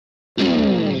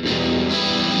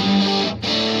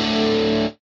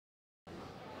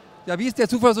Ja, wie es der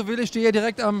Zufall so will, ich stehe hier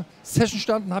direkt am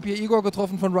Session-Stand und habe hier Igor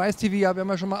getroffen von Rise TV. Ja, wir haben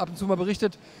ja schon mal ab und zu mal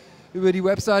berichtet über die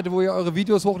Webseite, wo ihr eure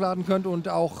Videos hochladen könnt und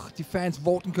auch die Fans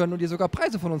voten könnt und ihr sogar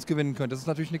Preise von uns gewinnen könnt. Das ist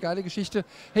natürlich eine geile Geschichte.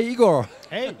 Hey Igor.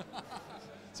 Hey.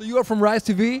 So you are from Rise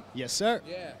TV? Yes, sir.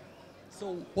 Yeah.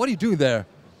 So what do you do there?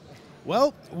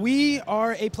 Well, we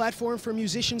are a platform for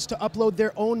musicians to upload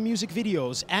their own music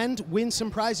videos and win some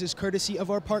prizes courtesy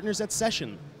of our partners at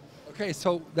Session. Okay,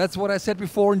 so that's what I said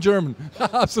before in German.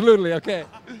 Absolutely, okay.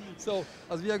 So,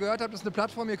 also wie ihr gehört habt, das ist eine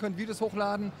Plattform, ihr könnt Videos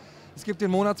hochladen. Es gibt den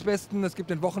Monatsbesten, es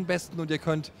gibt den Wochenbesten und ihr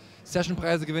könnt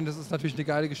Sessionpreise gewinnen. Das ist natürlich eine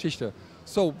geile Geschichte.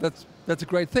 So, that's a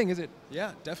great thing, is it?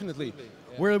 Yeah, definitely.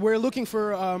 Yeah. We're looking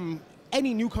for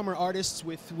any newcomer artists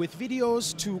with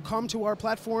videos to come to our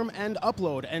platform and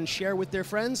upload and share with their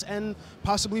friends and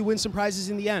possibly win some prizes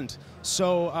in the end.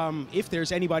 So if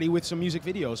there's anybody with some music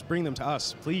videos, bring them to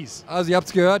us, please. Also ihr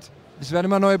habt's gehört, es werden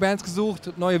immer neue Bands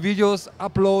gesucht, neue Videos,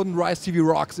 uploaden, Rise TV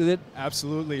rocks, is it?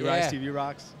 Absolutely, Yeah. Rise TV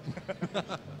rocks.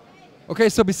 Okay,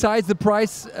 so besides the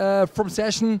prize from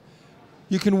Session,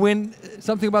 you can win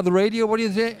something about the radio, what do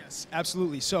you say? Yes,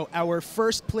 absolutely. So our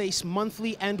first place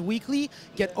monthly and weekly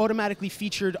get automatically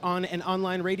featured on an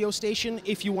online radio station.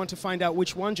 If you want to find out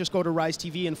which one, just go to Rise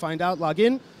TV and find out, log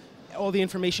in. All the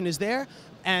information is there.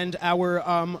 And our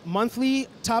monthly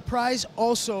top prize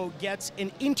also gets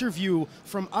an interview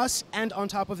from us and on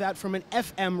top of that from an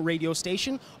FM radio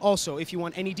station. Also, if you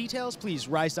want any details, please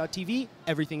rise.tv,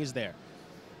 everything is there.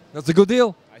 That's a good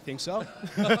deal. I think so.